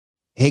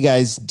Hey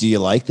guys, do you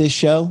like this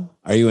show?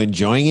 Are you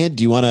enjoying it?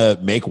 Do you want to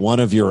make one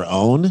of your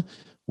own?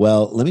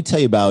 Well, let me tell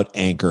you about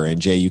Anchor,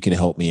 and Jay, you can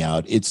help me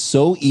out. It's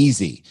so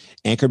easy.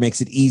 Anchor makes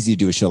it easy to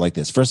do a show like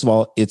this. First of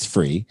all, it's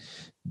free.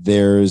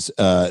 There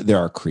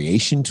are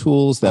creation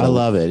tools that I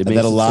love it.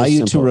 that allow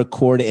you to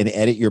record and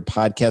edit your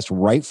podcast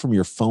right from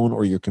your phone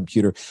or your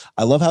computer.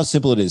 I love how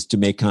simple it is to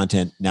make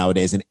content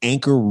nowadays, and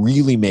Anchor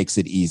really makes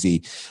it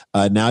easy.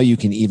 Now you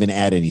can even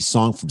add any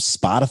song from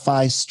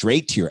Spotify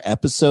straight to your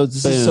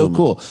episodes. This is so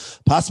cool.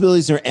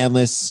 Possibilities are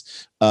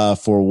endless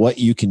for what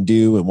you can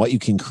do and what you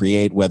can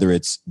create, whether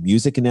it's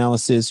music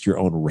analysis, your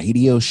own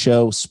radio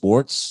show,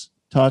 sports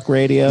talk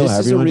radio.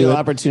 This is a real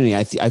opportunity.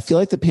 I feel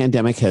like the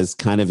pandemic has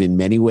kind of in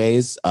many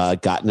ways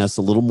gotten us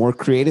a little more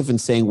creative in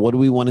saying, what do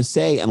we want to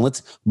say? And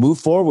let's move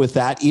forward with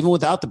that, even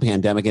without the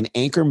pandemic. And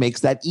Anchor makes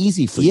that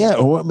easy for you. Yeah,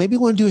 or maybe you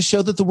want to do a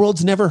show that the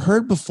world's never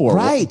heard before.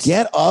 Right.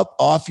 Get up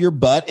off your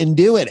butt and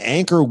do it.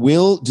 Anchor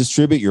will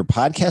distribute your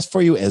podcast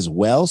for you as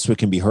well, so it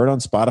can be heard on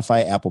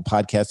Spotify, Apple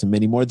Podcasts, and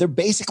many more. They're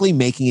basically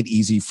making it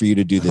easy for you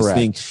to do this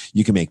thing.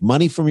 You can make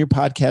money from your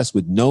podcast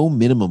with no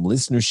minimum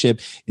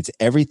listenership. It's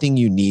everything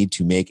you need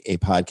to make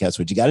a podcast.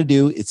 What you got to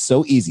do, it's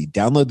so easy.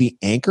 Download the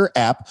Anchor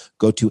app,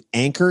 go to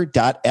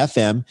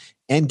anchor.fm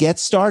and get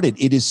started.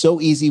 It is so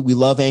easy. We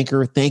love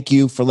Anchor. Thank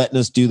you for letting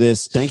us do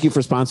this. Thank you for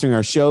sponsoring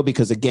our show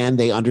because, again,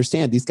 they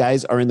understand these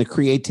guys are in the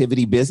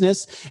creativity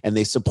business and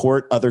they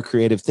support other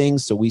creative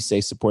things. So we say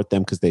support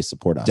them because they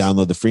support us.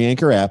 Download the free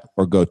Anchor app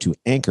or go to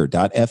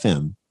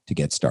anchor.fm to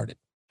get started.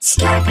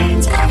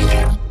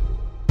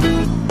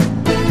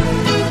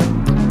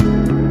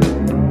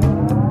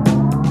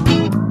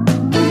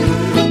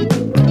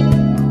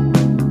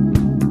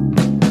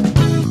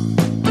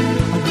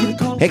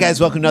 Hey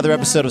guys, welcome to another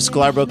episode of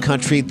Scarborough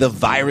Country, the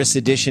virus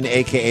edition,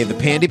 aka the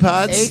Pandy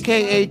Pods.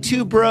 AKA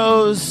two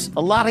bros,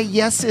 a lot of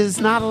yeses,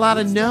 not a lot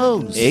of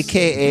nos.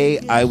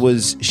 AKA I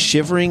was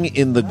shivering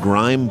in the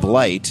grime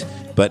blight,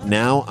 but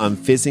now I'm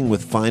fizzing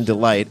with fine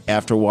delight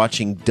after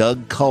watching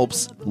Doug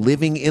Culp's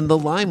Living in the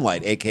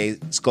Limelight, aka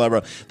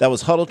Scarborough. That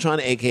was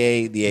Huddletron,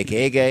 aka the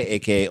AKA guy,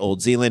 aka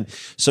Old Zealand.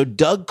 So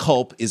Doug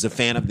Culp is a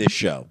fan of this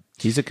show.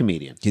 He's a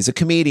comedian. He's a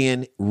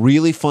comedian,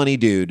 really funny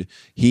dude.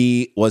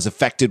 He was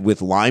affected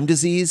with Lyme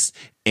disease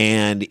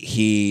and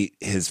he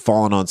has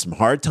fallen on some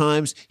hard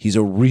times. He's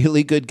a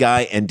really good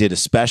guy and did a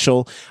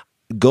special.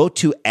 Go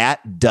to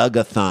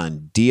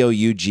 @Dougathan,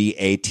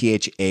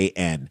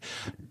 Dougathan.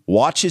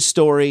 Watch his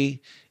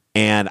story.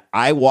 And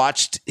I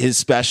watched his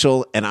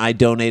special and I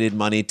donated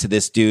money to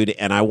this dude.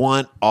 And I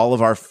want all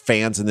of our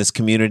fans in this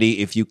community,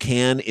 if you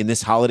can, in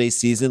this holiday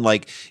season,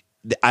 like,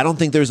 I don't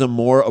think there's a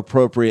more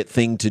appropriate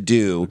thing to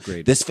do.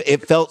 Agreed.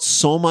 It felt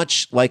so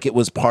much like it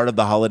was part of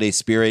the holiday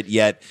spirit,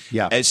 yet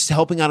it's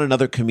helping out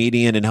another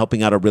comedian and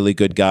helping out a really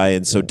good guy.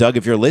 And so, Doug,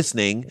 if you're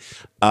listening,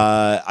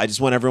 I just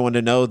want everyone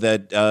to know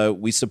that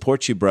we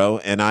support you, bro.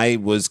 And I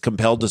was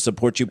compelled to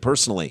support you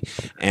personally.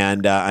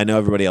 And I know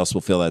everybody else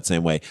will feel that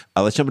same way.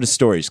 Let's jump into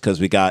stories because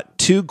we got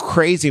two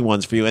crazy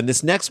ones for you. And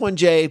this next one,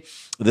 Jay,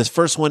 this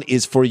first one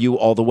is for you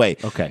all the way.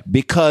 Okay.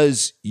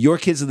 Because your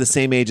kids are the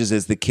same ages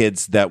as the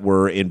kids that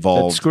were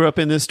involved. That screw up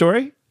in this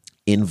story?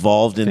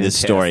 Involved in this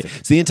story.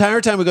 So the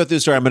entire time we go through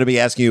the story, I'm going to be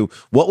asking you,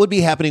 what would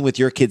be happening with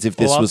your kids if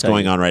this was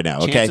going on right now?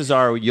 Okay. Chances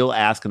are you'll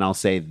ask and I'll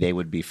say they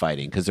would be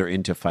fighting because they're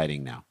into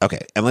fighting now. Okay.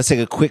 And let's take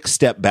a quick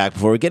step back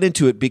before we get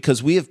into it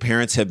because we as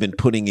parents have been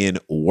putting in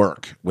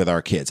work with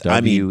our kids.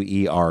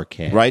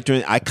 WERK. Right.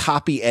 I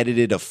copy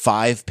edited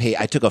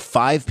I took a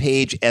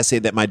 5-page essay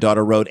that my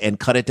daughter wrote and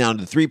cut it down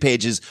to 3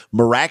 pages.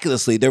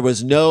 Miraculously, there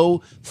was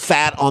no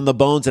fat on the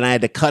bones and I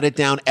had to cut it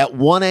down at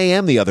 1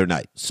 a.m. the other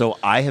night. So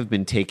I have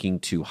been taking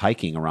to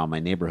hiking around my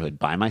neighborhood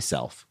by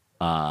myself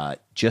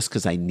just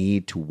because I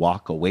need to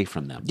walk away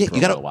from them for a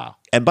little while.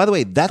 And by the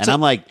way, I'm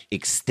like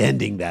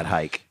extending that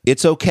hike.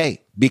 It's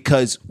okay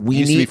because we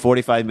used to be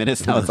 45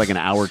 minutes. Now it's like an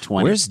hour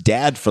 20. Where's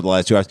Dad for the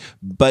last 2 hours?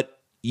 But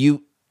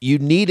you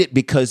need it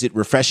because it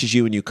refreshes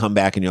you and you come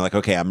back and you're like,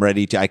 okay, I'm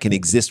ready I can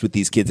exist with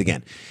these kids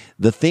again.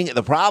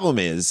 The problem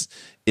is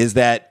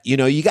that,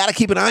 you got to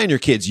keep an eye on your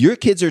kids. Your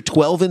kids are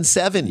 12 and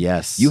 7.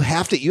 Yes. You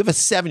have a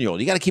 7-year-old.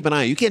 You got to keep an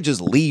eye on. You can't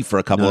just leave for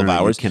a couple of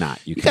hours. You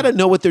cannot. You got to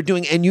know what they're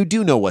doing, and you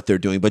do know what they're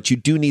doing, but you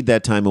do need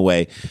that time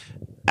away.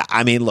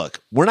 I mean, look,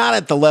 we're not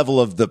at the level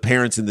of the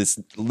parents in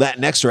that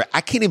next story.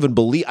 I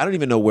don't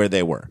even know where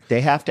they were.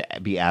 They have to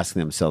be asking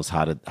themselves,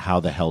 how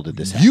the hell did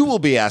this happen? You will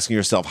be asking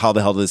yourself, how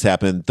the hell did this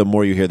happen? The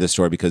more you hear this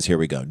story, because here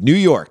we go. New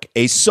York,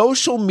 a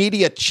social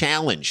media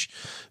challenge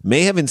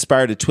may have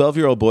inspired a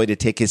 12-year-old boy to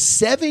take his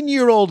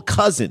 7-year-old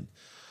cousin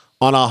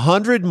on a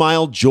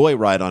 100-mile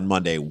joyride on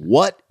Monday.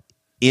 What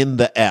in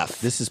the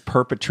F? This is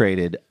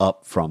perpetrated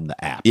up from the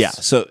apps. Yeah,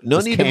 so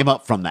came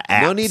up from the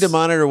apps. No need to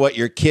monitor what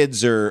your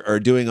kids are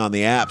doing on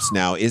the apps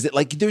now. Is it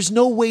like there's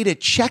no way to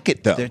check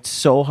it though? It's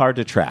so hard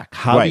to track.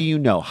 How do you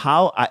know?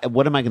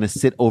 What am I going to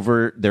sit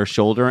over their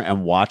shoulder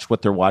and watch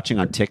what they're watching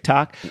on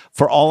TikTok?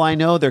 For all I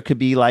know, there could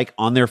be like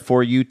on their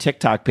For You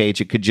TikTok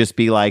page, it could just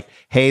be like,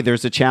 hey,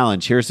 there's a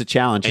challenge. Here's a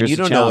challenge. And you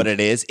don't know what it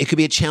is. It could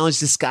be a challenge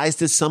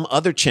disguised as some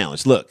other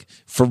challenge. Look,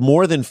 for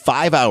more than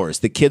 5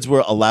 hours, the kids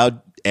were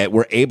allowed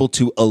were able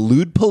to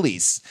elude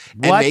police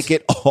and make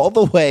it all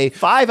the way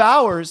 5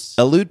 hours.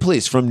 Elude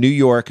police from New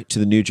York to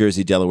the New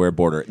Jersey-Delaware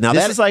border. Now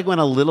this is like when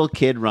a little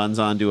kid runs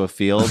onto a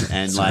field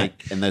and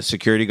and the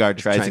security guard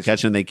tries to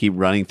catch him. They keep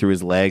running through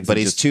his legs, but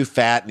he's too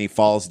fat and he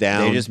falls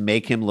down. They just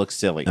make him look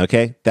silly.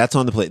 Okay, that's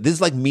on the plate. This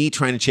is like me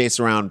trying to chase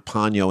around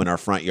Ponyo in our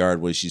front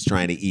yard where she's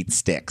trying to eat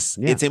sticks.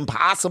 Yeah. It's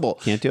impossible.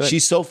 Can't do it.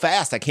 She's so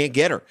fast, I can't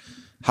get her.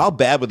 How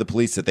bad were the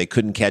police that they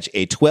couldn't catch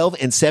a 12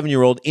 and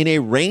 7-year-old in a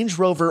Range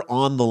Rover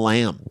on the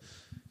lam?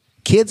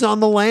 Kids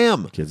on the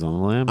lam. Kids on the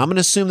lam. I'm going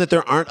to assume that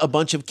there aren't a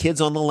bunch of kids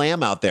on the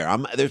lam out there.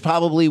 There's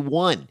probably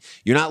one.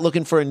 You're not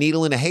looking for a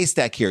needle in a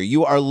haystack here.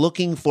 You are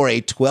looking for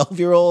a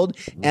 12-year-old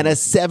and a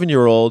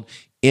 7-year-old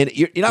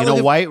you're not in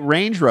a white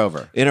Range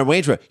Rover. In a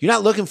Range Rover. You're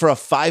not looking for a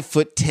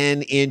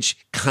 5'10"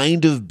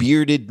 kind of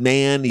bearded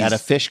man. At a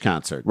Fish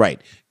concert. Right.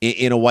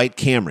 In a white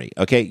Camry.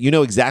 Okay. You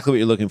know exactly what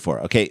you're looking for.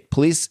 Okay.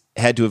 Police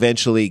had to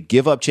eventually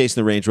give up chasing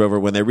the Range Rover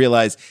when they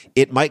realized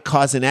it might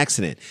cause an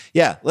accident.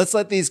 Yeah. Let's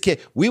let these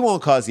kids, we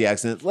won't cause the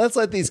accident. Let's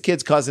let these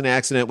kids cause an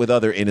accident with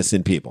other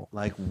innocent people.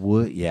 Like,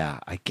 what? Yeah.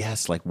 I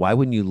guess. Like, why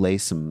wouldn't you lay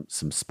some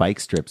spike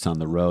strips on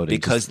the road?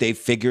 Because they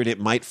figured it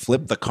might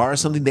flip the car or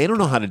something. They don't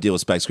know how to deal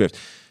with spike strips.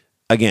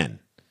 Again,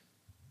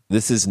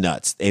 this is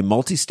nuts. A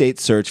multi-state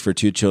search for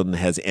 2 children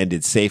has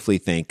ended safely,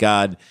 thank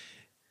God.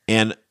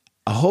 And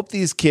I hope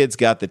these kids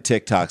got the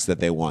TikToks that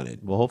they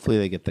wanted. Well, hopefully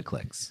they get the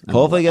clicks.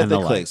 Hopefully they get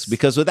the clicks.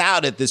 Because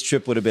without it, this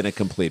trip would have been a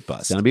complete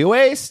bust. It's going to be a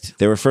waste.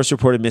 They were first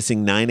reported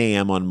missing 9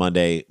 a.m. on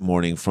Monday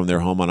morning from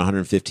their home on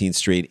 115th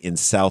Street in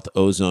South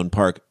Ozone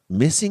Park.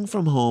 Missing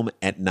from home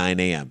at 9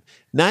 a.m.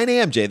 9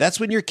 a.m., Jay. That's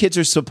when your kids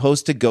are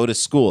supposed to go to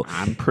school.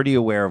 I'm pretty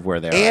aware of where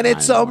they are. And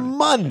it's a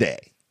Monday.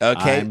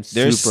 Okay,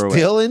 they're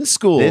still in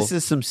school. This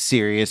is some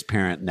serious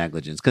parent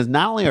negligence because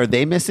not only are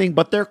they missing,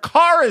 but their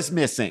car is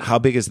missing. How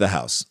big is the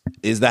house?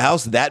 Is the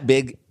house that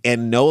big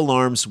and no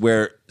alarms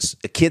where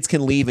kids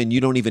can leave and you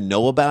don't even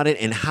know about it?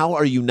 And how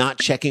are you not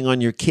checking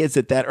on your kids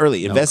at that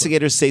early?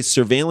 Investigators say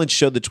surveillance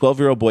showed the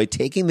 12-year-old boy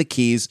taking the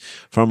keys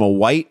from a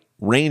white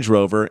Range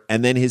Rover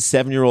and then his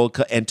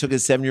 7-year-old and took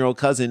his 7-year-old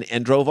cousin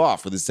and drove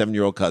off with his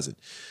 7-year-old cousin.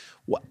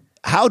 What?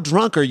 How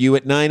drunk are you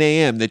at 9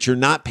 a.m. that you're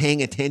not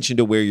paying attention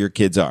to where your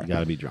kids are? You got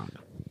to be drunk.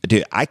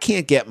 Dude, I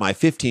can't get my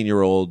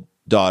 15-year-old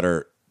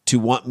daughter to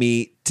want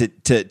me to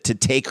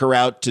take her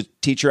out to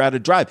teach her how to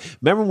drive.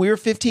 Remember when we were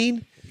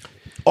 15?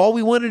 All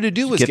we wanted to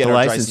do was get the our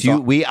license.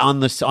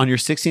 license. On your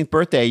 16th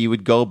birthday, you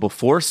would go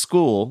before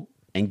school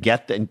and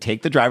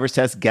take the driver's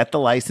test, get the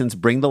license,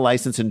 bring the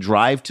license, and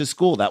drive to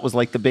school. That was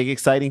like the big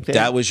exciting thing.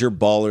 That was your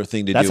baller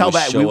thing to do. That's how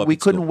bad we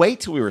couldn't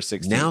wait till we were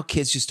 16. Now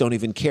kids just don't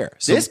even care.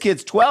 So this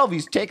kid's 12.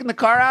 He's taking the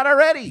car out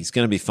already. He's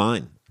going to be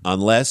fine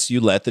unless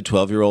you let the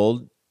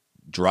 12-year-old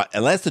drive.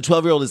 Unless the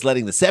 12-year-old is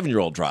letting the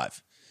 7-year-old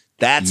drive.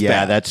 That's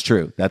bad. That's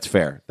true. That's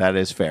fair. That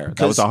is fair.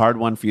 That was a hard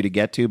one for you to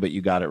get to, but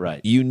you got it right.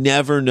 You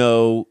never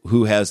know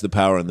who has the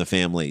power in the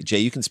family. Jay,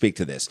 you can speak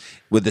to this.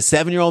 Would the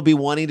 7-year-old be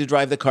wanting to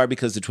drive the car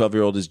because the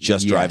 12-year-old is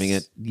just driving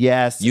it?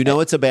 Yes. You know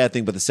it's a bad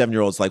thing, but the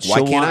 7-year-old's like,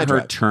 why can't I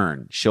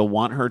drive? She'll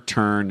want her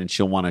turn, and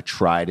she'll want to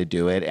try to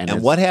do it.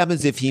 And what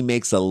happens if he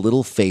makes a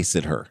little face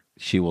at her?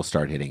 She will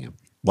start hitting him.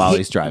 While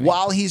he's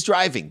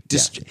driving.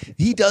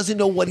 He doesn't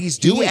know what he's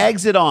doing. He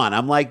eggs it on.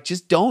 I'm like,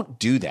 just don't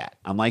do that.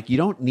 I'm like, you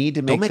don't need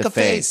to make a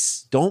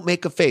face. Don't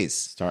make a face.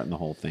 Starting the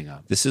whole thing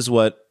up. This is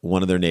what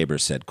one of their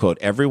neighbors said. Quote,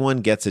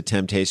 everyone gets a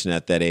temptation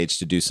at that age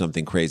to do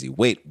something crazy.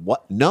 Wait,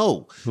 what?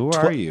 No. Who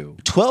are you?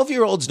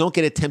 12-year-olds don't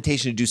get a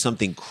temptation to do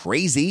something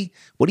crazy.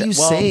 What are you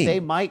saying? They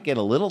might get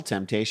a little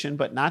temptation,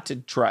 but not to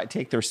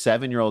take their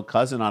 7-year-old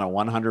cousin on a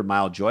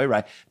 100-mile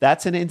joyride.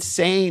 That's an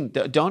insane.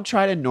 Don't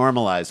try to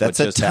normalize. That's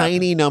a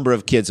tiny number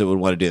of kids that would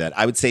want to do that.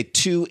 I would say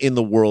 2 in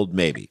the world,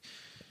 maybe.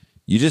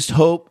 You just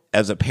hope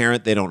as a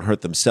parent they don't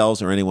hurt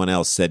themselves or anyone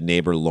else, said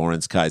neighbor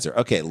Lawrence Kaiser.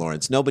 Okay,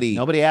 Lawrence, nobody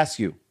asks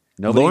you.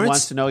 Nobody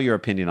wants to know your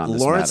opinion on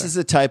this Lawrence matter. is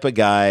the type of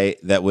guy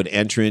that would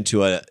enter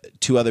into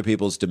two other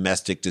people's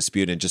domestic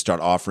dispute and just start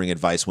offering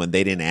advice when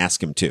they didn't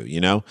ask him to, you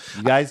know?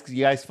 You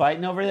guys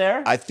fighting over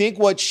there? I think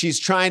what she's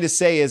trying to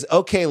say is,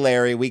 okay,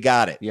 Larry, we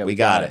got it. Yeah, we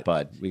got it,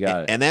 bud. We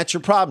got it. And that's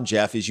your problem,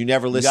 Jeff, is you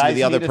never listen to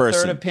the other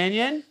person. Third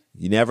opinion?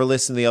 You never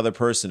listen to the other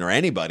person or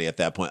anybody at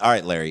that point. All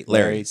right,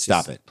 Larry,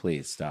 stop it.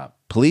 Please stop.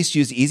 Police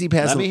use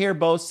E-ZPass. Let me hear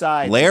both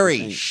sides.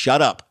 Larry,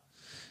 shut up.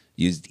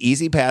 Used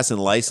E-ZPass and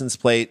license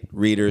plate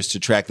readers to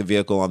track the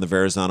vehicle on the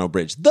Verrazano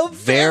Bridge. The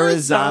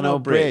Verrazano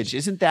Bridge.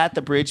 Isn't that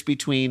the bridge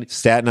between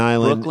Staten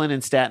Island, Brooklyn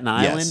and Staten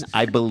Island? Yes.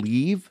 I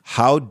believe.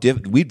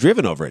 We've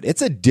driven over it.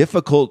 It's a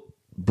difficult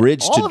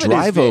bridge to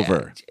drive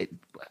over.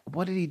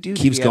 What did he do?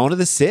 Keeps going to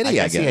the city,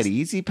 I guess. He had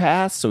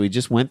E-ZPass, so he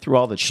just went through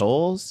all the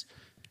tolls.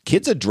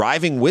 Kid's a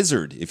driving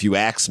wizard, if you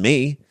ask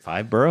me.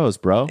 5 boroughs,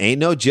 bro. Ain't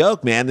no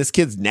joke, man. This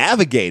kid's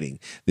navigating.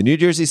 The New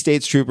Jersey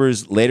State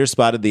Troopers later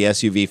spotted the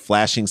SUV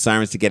flashing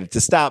sirens to get it to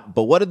stop.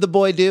 But what did the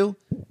boy do?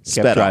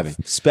 Kept driving.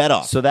 Sped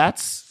off. So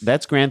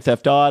that's Grand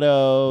Theft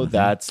Auto. Mm-hmm.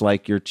 That's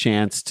like your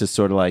chance to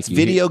sort of like...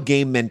 video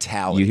game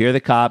mentality. You hear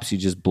the cops, you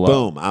just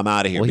blow. Boom, I'm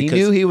out of here. Well, he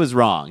knew he was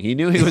wrong. He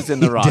knew he was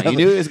in the wrong. He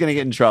knew he was going to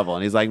get in trouble.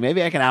 And he's like,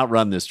 maybe I can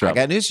outrun this trouble.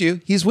 I got news for you.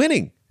 He's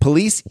winning.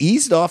 Police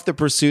eased off the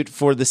pursuit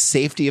for the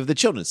safety of the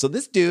children. So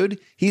this dude,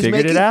 he's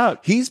Figured it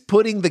out. He's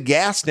putting the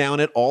gas down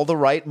at all the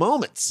right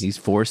moments. He's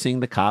forcing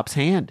the cop's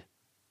hand.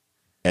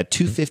 At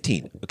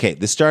 2:15. Okay,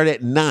 this started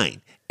at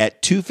 9.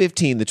 At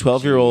 2:15, the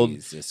 12-year-old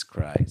Jesus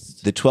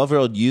Christ. The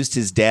 12-year-old used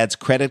his dad's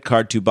credit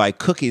card to buy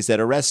cookies at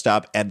a rest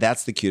stop, and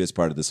that's the cutest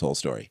part of this whole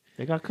story.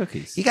 They got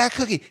cookies. He got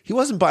cookie. He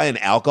wasn't buying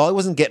alcohol. He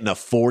wasn't getting a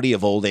 40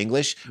 of Old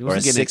English or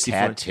a 60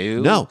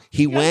 tattoo. No,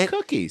 he got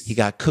cookies. He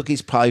got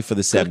cookies probably for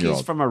the 7-year-old.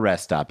 Cookies from a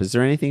rest stop. Is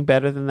there anything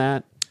better than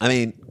that? I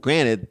mean,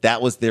 granted,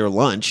 that was their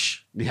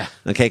lunch. Yeah.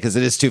 Okay, because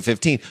it is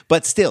 2:15.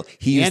 But still,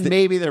 he used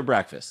maybe their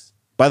breakfast.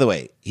 By the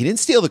way, he didn't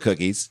steal the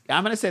cookies.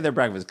 I'm going to say their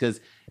breakfast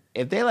because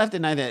if they left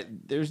at night,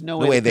 there's no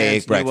way they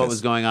ate breakfast. Knew what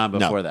was going on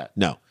before that.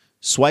 No.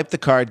 Swipe the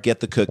card,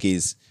 get the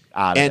cookies.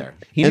 Out of there.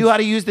 He knew how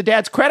to use the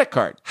dad's credit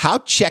card. How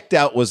checked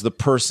out was the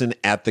person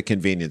at the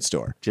convenience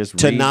store?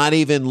 Not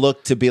even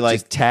look to be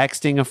like... Just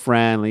texting a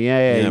friend.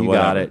 Yeah, you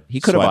whatever. got it.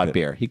 He could have bought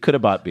beer. He could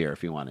have bought beer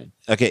if he wanted.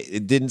 Okay,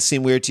 it didn't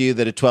seem weird to you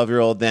that a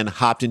 12-year-old then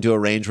hopped into a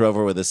Range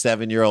Rover with a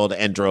 7-year-old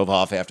and drove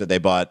off after they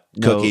bought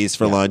cookies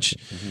for lunch.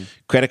 Mm-hmm.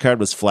 Credit card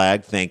was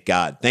flagged, thank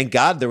God. Thank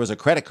God there was a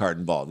credit card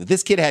involved. If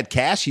this kid had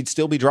cash, he'd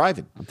still be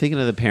driving. I'm thinking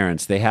of the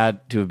parents. They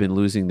had to have been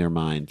losing their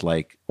mind,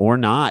 or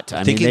not.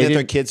 Thinking that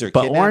their kids are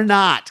kidnapped? Or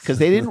not, because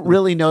they didn't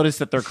really notice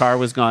that their car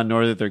was gone,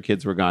 nor that their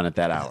kids were gone at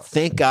that hour.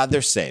 Thank God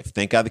they're safe.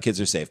 Thank God the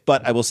kids are safe.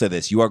 But I will say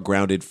this, you are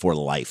grounded for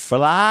life. For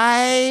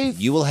life?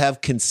 You will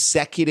have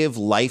consecutive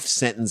life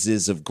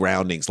sentences of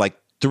groundings, like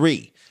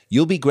 3.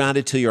 You'll be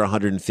grounded till you're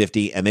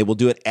 150, and they will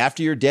do it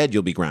after you're dead.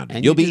 You'll be grounded.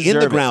 And you'll be in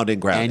the ground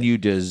and grounded. And you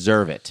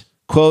deserve it.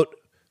 Quote,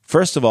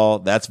 first of all,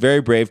 that's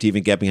very brave to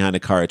even get behind a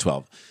car at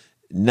 12.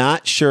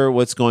 Not sure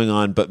what's going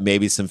on, but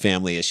maybe some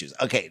family issues.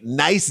 Okay,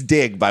 nice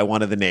dig by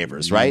one of the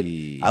neighbors, right?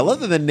 I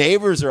love that the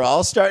neighbors are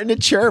all starting to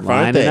chirp,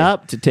 aren't they? Lining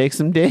up to take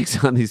some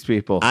digs on these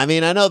people. I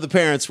mean, I know the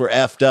parents were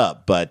effed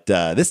up, but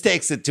this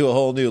takes it to a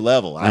whole new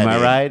level. Am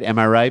I right? Am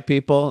I right,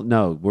 people?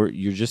 No,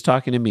 you're just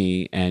talking to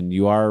me, and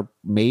you are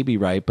maybe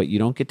right, but you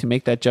don't get to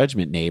make that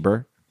judgment,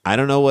 neighbor. I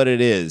don't know what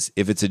it is.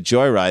 If it's a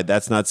joyride,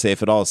 that's not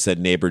safe at all, said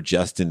neighbor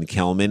Justin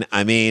Kelman.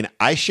 I mean,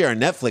 I share a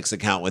Netflix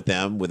account with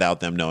them without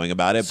them knowing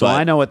about it. So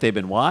I know what they've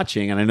been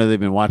watching, and I know they've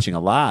been watching a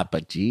lot,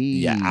 but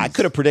geez. Yeah, I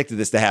could have predicted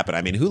this to happen.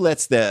 I mean, who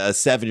lets a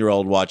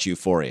 7-year-old watch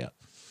Euphoria?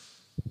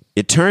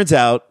 It turns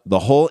out the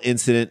whole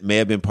incident may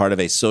have been part of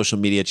a social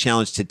media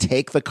challenge to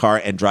take the car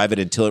and drive it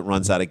until it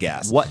runs out of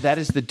gas. What? That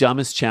is the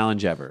dumbest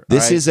challenge ever.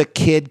 This is a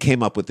kid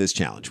came up with this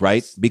challenge,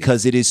 right?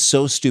 Because it is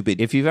so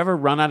stupid. If you've ever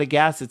run out of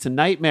gas, it's a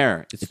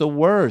nightmare. It's the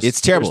worst. It's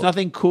terrible. There's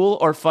nothing cool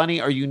or funny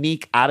or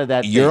unique out of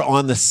that You're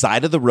on the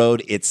side of the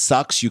road. It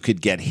sucks. You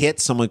could get hit.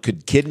 Someone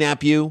could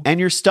kidnap you. And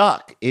you're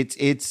stuck.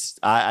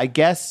 I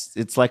guess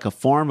it's like a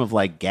form of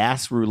like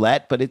gas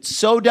roulette, but it's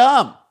so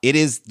dumb. It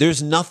is.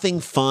 There's nothing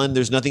fun.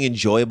 There's nothing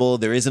enjoyable.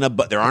 There isn't a.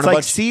 There aren't it's a like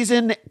bunch.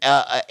 Season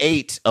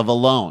 8 of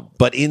Alone,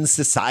 but in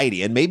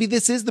society, and maybe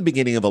this is the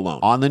beginning of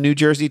Alone on the New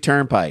Jersey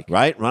Turnpike.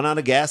 Right, run out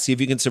of gas. See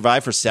if you can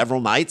survive for several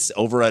nights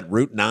over at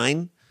Route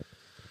 9.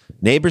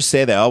 Neighbors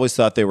say they always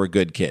thought they were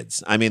good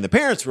kids. I mean, the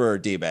parents were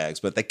D-bags,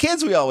 but the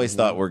kids we always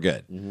thought were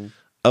good. Mm-hmm.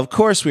 Of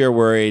course, we are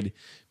worried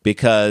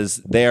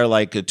because they are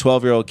like a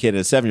 12-year-old kid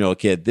and a 7-year-old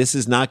kid. This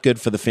is not good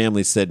for the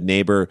family, said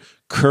neighbor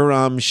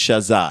Kuram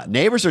Shahzad.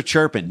 Neighbors are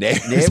chirping.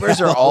 Neighbors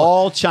are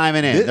all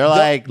chiming in. They're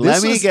like,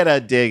 let me get a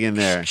dig in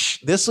there.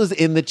 This was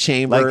in the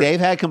chamber. Like they've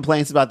had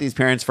complaints about these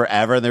parents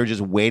forever, and they're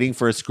just waiting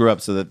for a screw up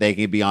so that they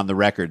can be on the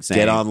record saying,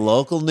 get on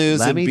local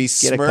news and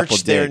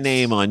besmirch their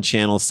name on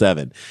Channel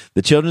 7.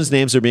 The children's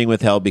names are being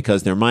withheld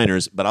because they're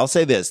minors, but I'll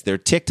say this. Their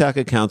TikTok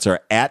accounts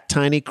are at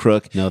Tiny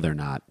Crook. No, they're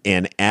not.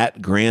 And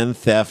at Grand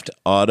Theft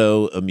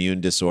Autoimmune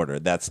Disorder.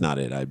 That's not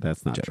it.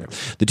 That's not true.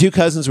 The 2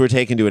 cousins were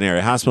taken to an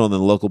area hospital, and then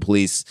the local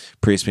police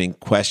being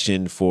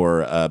questioned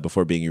for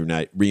before being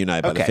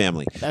reunited by the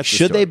family.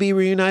 Should they be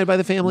reunited by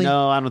the family?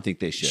 No, I don't think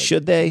they should.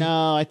 Should they?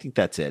 No, I think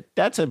that's it.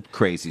 That's a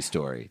crazy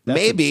story. That's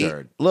maybe.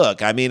 Absurd.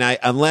 Look, I mean,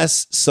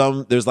 unless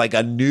there's like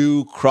a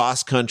new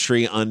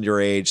cross-country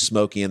underage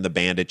Smokey and the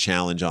Bandit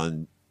challenge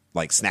on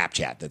like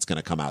Snapchat that's going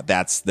to come out.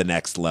 That's the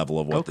next level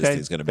of what this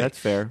thing's going to be. That's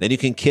fair. Then you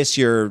can kiss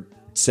your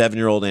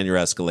 7-year-old and your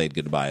Escalade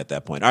goodbye at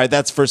that point. All right,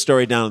 that's first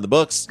story down in the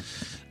books.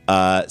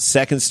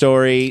 Second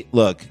story,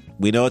 look,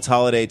 we know it's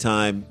holiday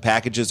time.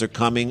 Packages are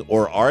coming,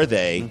 or are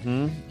they?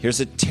 Mm-hmm. Here's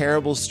a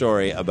terrible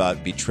story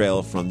about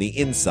betrayal from the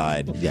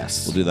inside.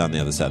 Yes. We'll do that on the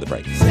other side of the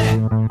break.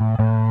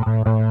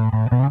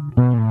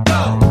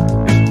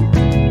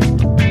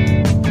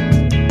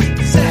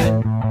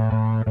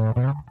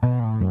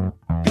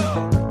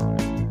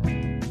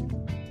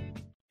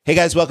 Hey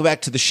guys, welcome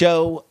back to the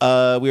show.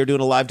 We are doing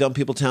a live Dumb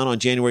People Town on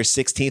January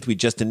 16th. We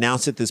just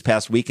announced it this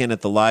past weekend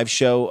at the live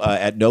show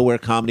at Nowhere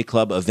Comedy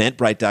Club,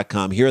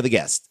 Eventbrite.com. Here are the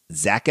guests.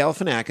 Zach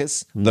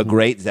Galifianakis, the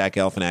great Zach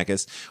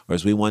Galifianakis, or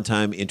as we one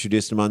time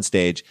introduced him on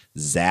stage,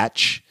 Zach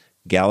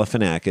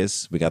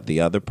Galifianakis. We got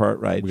the other part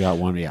right. We got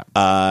one,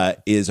 yeah.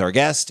 Is our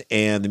guest,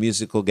 and the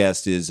musical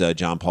guest is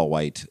John Paul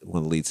White, one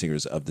of the lead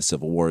singers of the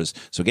Civil Wars.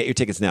 So get your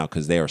tickets now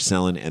because they are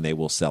selling and they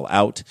will sell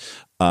out.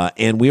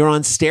 And we are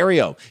on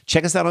stereo.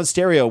 Check us out on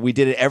stereo. We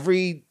did it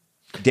every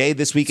day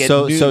this week at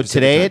noon. So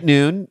today at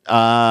noon,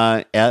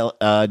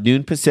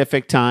 noon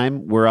Pacific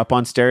time, we're up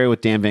on stereo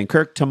with Dan Van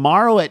Kirk.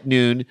 Tomorrow at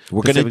noon,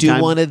 we're going to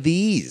do one of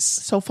these.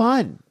 So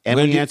fun. And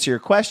we answer your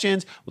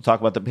questions. We'll talk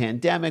about the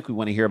pandemic. We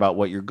want to hear about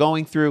what you're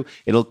going through.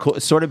 It'll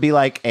sort of be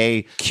like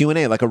a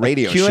Q&A, like a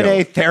radio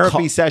Q&A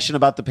therapy session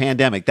about the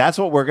pandemic. That's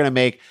what we're going to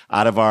make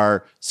out of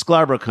our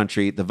Scarborough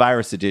Country, the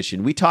virus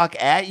edition. We talk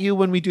at you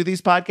when we do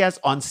these podcasts.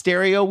 On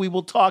stereo, we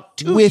will talk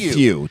to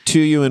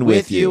you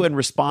and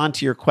respond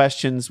to your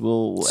questions.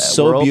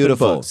 So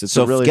beautiful. It's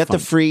so really get fun.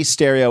 The free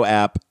stereo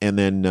app and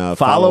then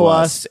follow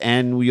us,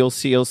 and you'll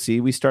see.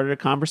 We started a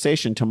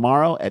conversation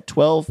tomorrow at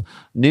 12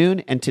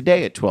 noon and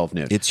today at 12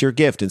 noon. It's your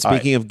gift. And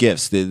speaking of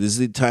gifts, this is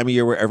the time of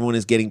year where everyone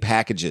is getting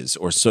packages,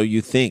 or so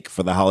you think,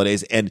 for the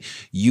holidays. And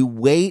you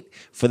wait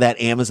for that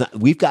Amazon.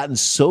 We've gotten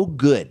so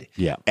good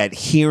at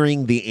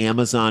hearing the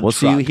Amazon truck.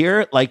 So you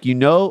hear it,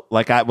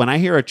 when I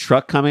hear a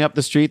truck coming up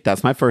the street,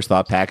 that's my first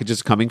thought.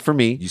 Packages coming for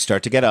me. You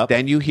start to get up.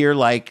 Then you hear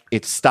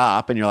it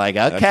stop, and you're like,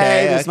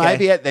 okay, this might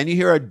be it. Then you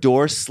hear a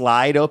door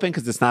slide open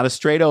because it's not a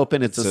straight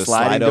open. It's a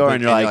sliding door. Open,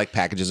 and you're like,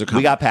 packages are coming.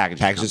 We got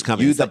packages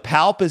coming. The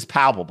palp is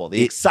palpable.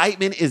 The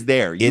excitement is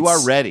there. You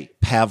are ready.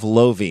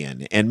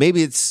 Pavlovian, and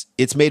maybe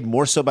it's made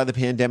more so by the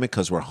pandemic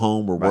because we're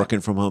home, we're working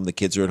from home, the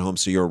kids are at home,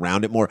 so you're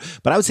around it more.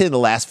 But I would say in the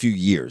last few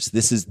years,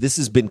 this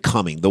has been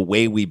coming. The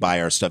way we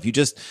buy our stuff, you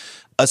just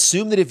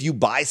assume that if you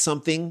buy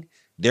something,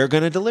 they're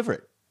going to deliver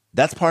it.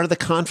 That's part of the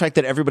contract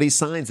that everybody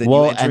signs that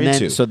you enter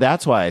into. So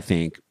that's why I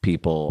think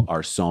people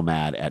are so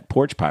mad at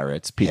Porch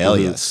Pirates. People Hell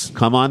yes.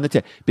 Come on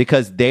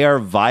because they are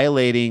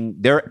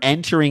they're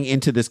entering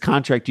into this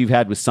contract you've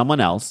had with someone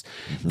else.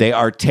 Mm-hmm. They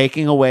are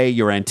taking away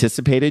your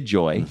anticipated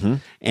joy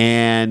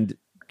and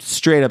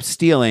straight up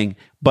stealing.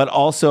 But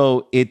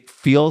also, it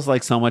feels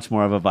like so much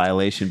more of a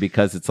violation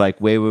because it's like,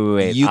 wait.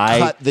 You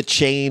cut the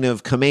chain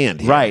of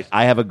command here. Right.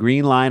 I have a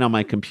green line on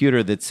my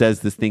computer that says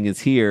this thing is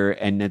here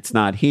and it's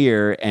not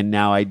here. And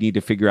now I need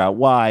to figure out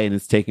why. And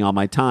it's taking all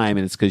my time.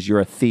 And it's because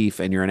you're a thief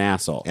and you're an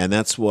asshole. And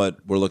that's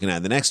what we're looking at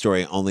in the next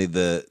story. Only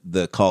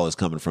the call is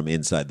coming from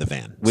inside the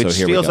van. Which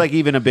feels like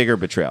even a bigger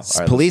betrayal.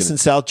 Right, police in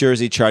South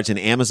Jersey charged an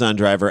Amazon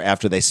driver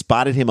after they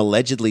spotted him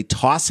allegedly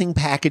tossing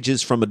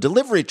packages from a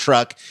delivery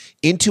truck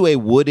into a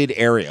wooded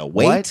area.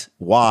 Wait. What?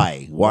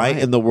 Why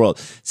in the world?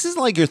 This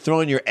isn't like you're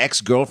throwing your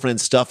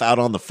ex-girlfriend's stuff out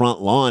on the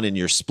front lawn in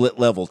your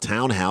split-level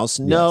townhouse.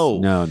 No.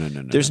 No.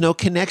 There's no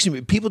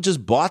connection. People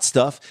just bought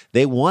stuff.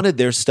 They wanted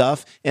their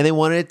stuff, and they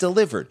wanted it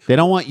delivered. They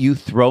don't want you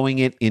throwing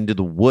it into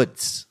the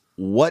woods.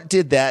 What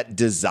did that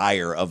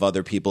desire of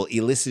other people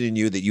elicit in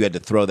you that you had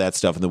to throw that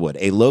stuff in the wood?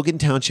 A Logan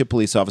Township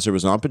police officer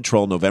was on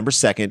patrol November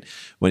 2nd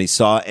when he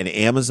saw an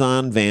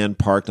Amazon van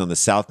parked on the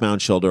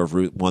southbound shoulder of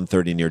Route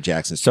 130 near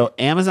Jackson Street. So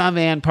Amazon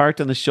van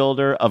parked on the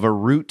shoulder of a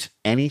route,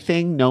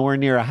 anything, nowhere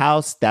near a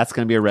house, that's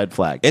going to be a red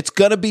flag. It's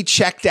going to be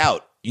checked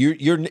out.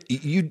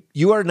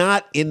 You are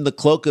not in the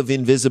cloak of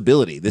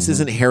invisibility. This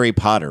isn't Harry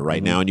Potter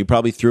right now, and you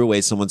probably threw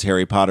away someone's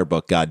Harry Potter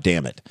book. God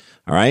damn it.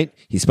 All right?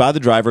 He spotted the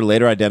driver,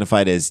 later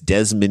identified as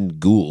Desmond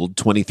Gould,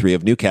 23,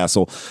 of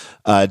Newcastle,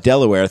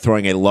 Delaware,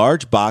 throwing a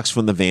large box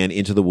from the van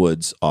into the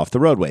woods off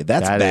the roadway.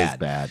 That is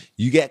bad.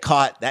 You get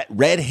caught that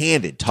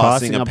red-handed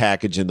tossing a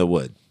package in the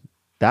wood.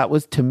 That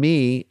was, to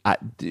me,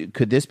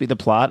 could this be the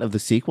plot of the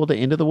sequel to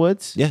Into the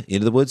Woods? Yeah,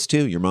 Into the Woods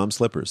 2. Your mom's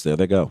slippers. There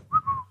they go.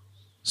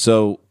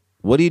 So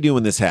what do you do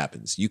when this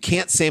happens? You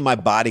can't say my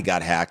body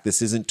got hacked.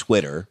 This isn't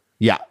Twitter.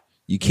 Yeah.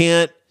 You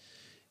can't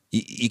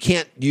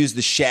use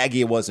the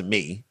Shaggy, it wasn't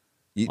me.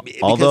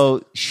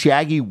 Although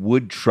Shaggy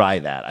would try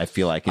that, I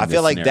feel like. I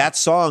feel like that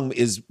song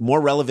is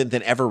more relevant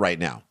than ever right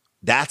now.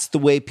 That's the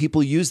way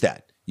people use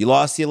that. You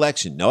lost the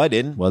election. No, I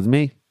didn't. Wasn't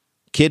me.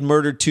 Kid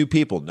murdered 2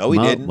 people. No, he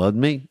didn't. Wasn't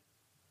me.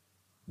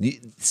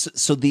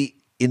 So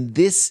in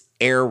this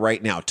air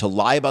right now, to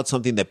lie about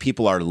something that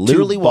people are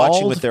literally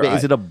watching with their eyes.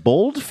 Is it a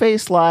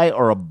bold-faced lie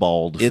or a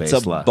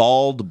bald-faced lie? It's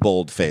a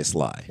bold-faced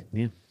lie.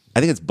 Yeah. I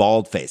think it's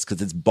bald-faced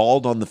because it's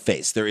bald on the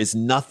face. There's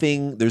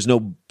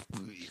no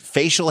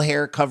facial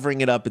hair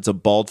covering it up. It's a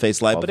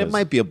bald-faced lie, but it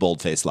might be a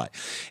bold-faced lie.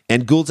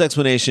 And Gould's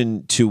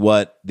explanation to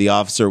what the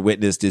officer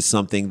witnessed is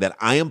something that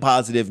I am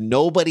positive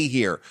nobody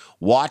here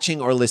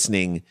watching or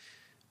listening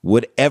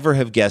would ever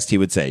have guessed he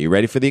would say. You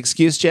ready for the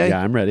excuse, Jay?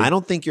 Yeah, I'm ready. I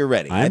don't think you're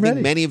ready. I think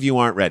many of you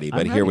aren't ready,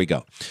 but here we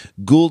go.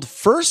 Gould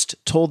first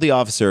told the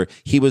officer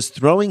he was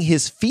throwing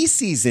his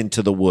feces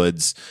into the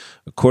woods,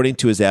 according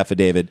to his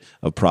affidavit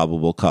of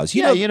probable cause.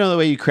 You know the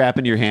way you crap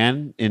in your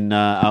hand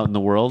out in the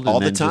world all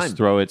and then the time. Just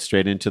throw it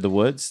straight into the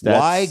woods?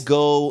 Why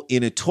go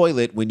in a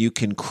toilet when you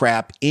can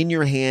crap in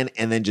your hand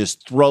and then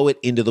just throw it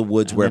into the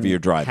woods wherever you're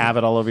driving? Have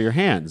it all over your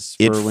hands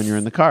for when you're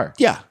in the car.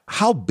 Yeah.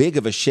 How big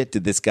of a shit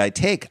did this guy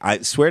take? I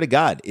swear to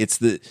God, it's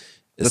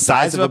the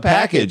size of a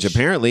package,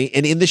 apparently,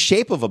 and in the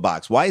shape of a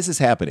box. Why is this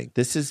happening?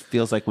 This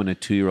feels like when a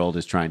 2-year-old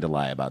is trying to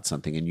lie about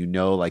something,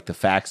 and like the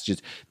facts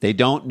they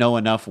don't know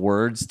enough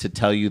words to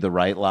tell you the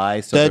right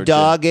lie. So the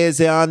dog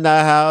is on the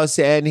house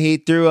and he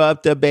threw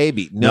up the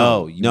baby.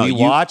 No, we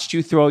watched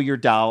you throw your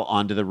doll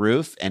onto the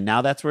roof, and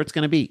now that's where it's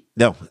going to be.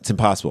 No, it's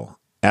impossible.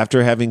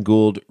 After having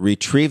Gould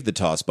retrieve the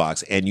toss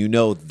box, and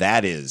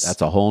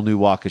that's a whole new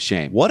walk of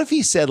shame. What if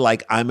he said,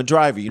 like, I'm a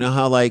driver? You know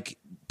how, like,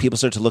 people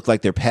start to look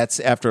like their pets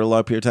after a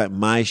long period of time?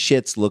 My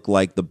shits look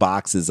like the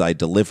boxes I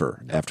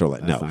deliver after a long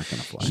time. No, not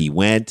gonna fly. He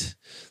went.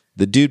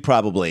 The dude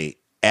probably,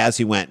 as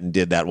he went and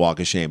did that walk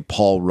of shame,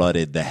 Paul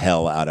Rudded the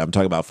hell out. I'm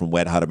talking about from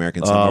Wet Hot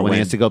American Summer. When he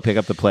has to go pick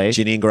up the plate.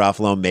 Janine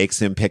Garofalo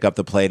makes him pick up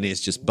the plate, and his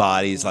just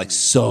body's like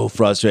so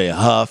frustrated,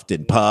 huffed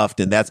and puffed,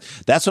 and that's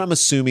what I'm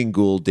assuming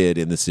Gould did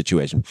in this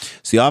situation.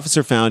 So the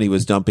officer found he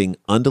was dumping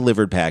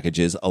undelivered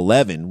packages,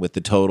 11 with the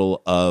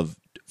total of.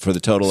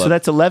 So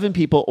that's 11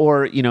 people,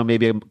 or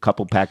maybe a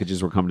couple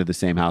packages were coming to the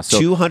same house. So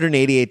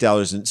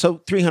 $288, and so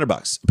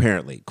 $300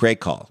 apparently. Great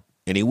call.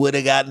 And he would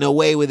have gotten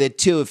away with it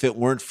too if it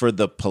weren't for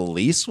the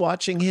police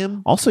watching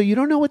him. Also, you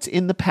don't know what's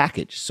in the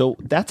package, so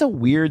that's a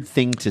weird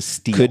thing to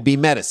steal. Could be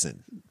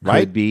medicine,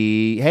 right? Could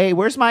be, hey,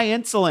 where's my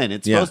insulin?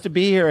 It's supposed to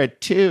be here at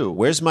 2.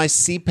 Where's my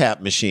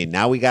CPAP machine?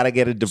 Now we got to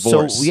get a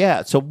divorce.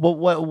 So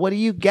what do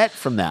you get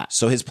from that?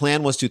 So his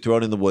plan was to throw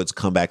it in the woods,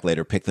 come back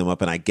later, pick them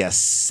up, and I guess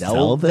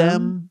sell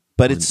them.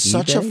 But it's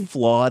such a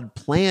flawed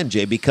plan,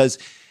 Jay, because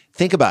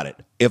think about it.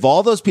 If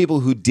all those people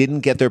who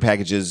didn't get their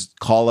packages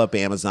call up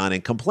Amazon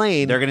and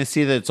complain, they're going to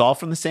see that it's all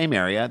from the same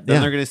area.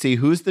 Then they're going to see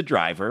who's the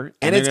driver.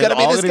 And it's going to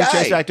be this guy.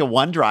 Trace back to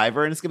one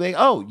driver, and it's going to be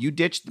like, oh, you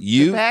ditched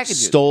the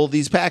packages. You stole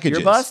these packages.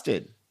 You're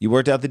busted. You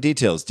worked out the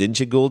details, didn't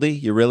you,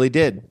 Gouldy? You really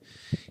did.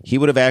 He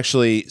would have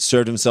actually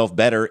served himself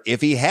better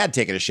if he had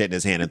taken a shit in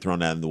his hand and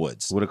thrown it out in the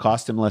woods. It would have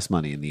cost him less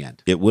money in the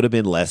end. It would have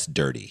been less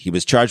dirty. He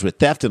was charged with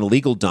theft and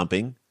illegal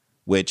dumping.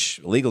 Which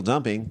illegal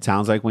dumping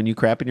sounds like when you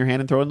crap in your hand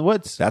and throw it in the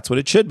woods. That's what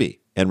it should be.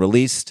 And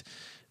released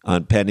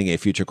on pending a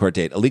future court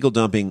date. Illegal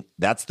dumping,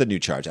 that's the new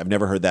charge. I've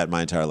never heard that in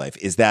my entire life.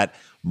 Is that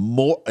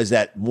more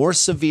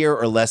severe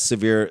or less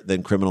severe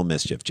than criminal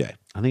mischief, Jay?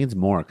 I think it's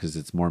more because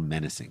it's more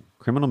menacing.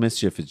 Criminal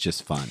mischief is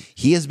just fun.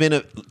 He has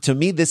been to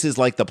me, this is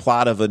like the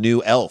plot of a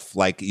new Elf.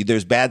 Like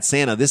there's Bad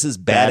Santa. This is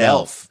Bad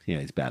Elf. Yeah,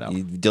 he's Bad Elf.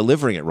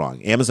 Delivering it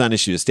wrong. Amazon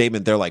issued a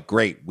statement. They're like,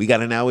 great, we got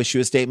to now issue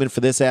a statement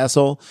for this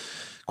asshole.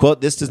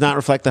 Quote, this does not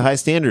reflect the high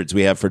standards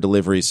we have for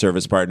delivery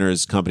service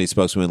partners. Company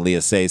spokeswoman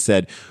Leah Say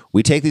said,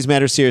 we take these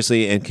matters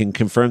seriously and can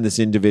confirm this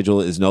individual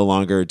is no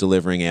longer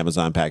delivering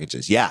Amazon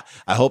packages. Yeah,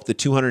 I hope the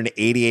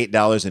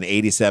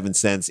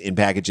 $288.87 in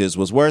packages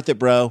was worth it,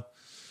 bro.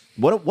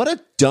 What a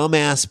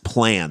dumbass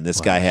plan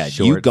this guy had.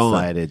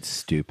 Short-sighted,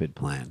 stupid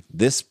plan.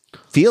 This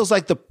feels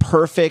like the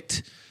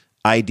perfect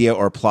idea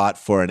or plot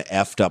for an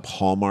effed up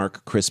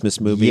Hallmark Christmas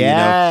movie.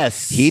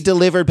 Yes. He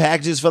delivered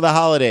packages for the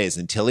holidays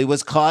until he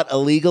was caught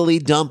illegally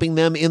dumping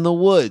them in the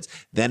woods.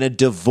 Then a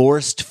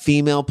divorced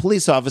female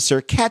police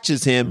officer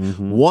catches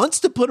him, wants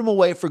to put him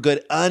away for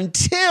good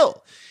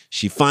until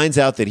she finds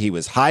out that he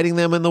was hiding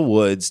them in the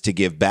woods to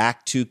give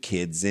back to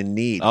kids in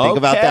need. Think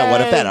about that.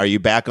 What if that? Are you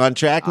back on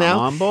track now?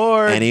 I'm on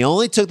board. And he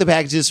only took the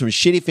packages from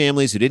shitty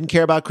families who didn't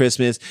care about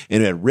Christmas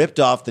and who had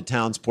ripped off the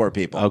town's poor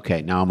people.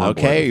 Okay, now I'm on board.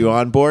 Okay, are you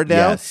on board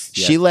now? Yes.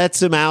 She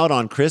lets him out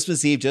on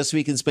Christmas Eve just so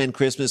he can spend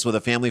Christmas with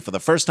a family for the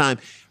first time.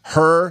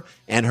 Her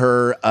and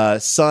her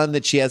son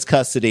that she has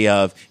custody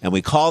of. And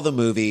we call the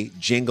movie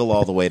Jingle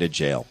All the Way to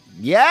Jail.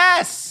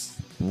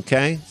 Yes.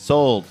 Okay.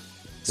 Sold.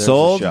 There's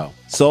Sold.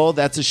 Sold.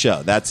 That's a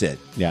show. That's it.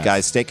 Yes.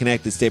 Guys, stay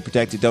connected, stay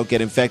protected, don't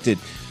get infected.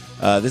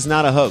 This is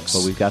not a hoax.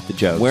 But we've got the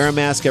jokes. Wear a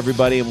mask,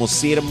 everybody, and we'll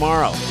see you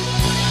tomorrow.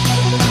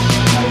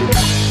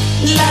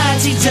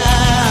 La-ti-da,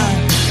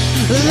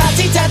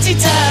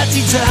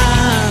 la-ti-da-ti-da-ti-da,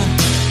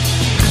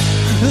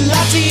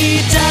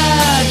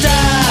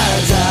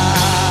 la-ti-da-da-da.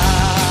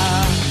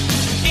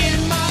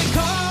 In my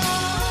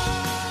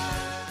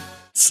car.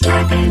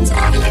 Scarpins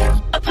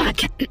Audio,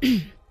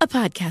 a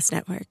podcast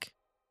network.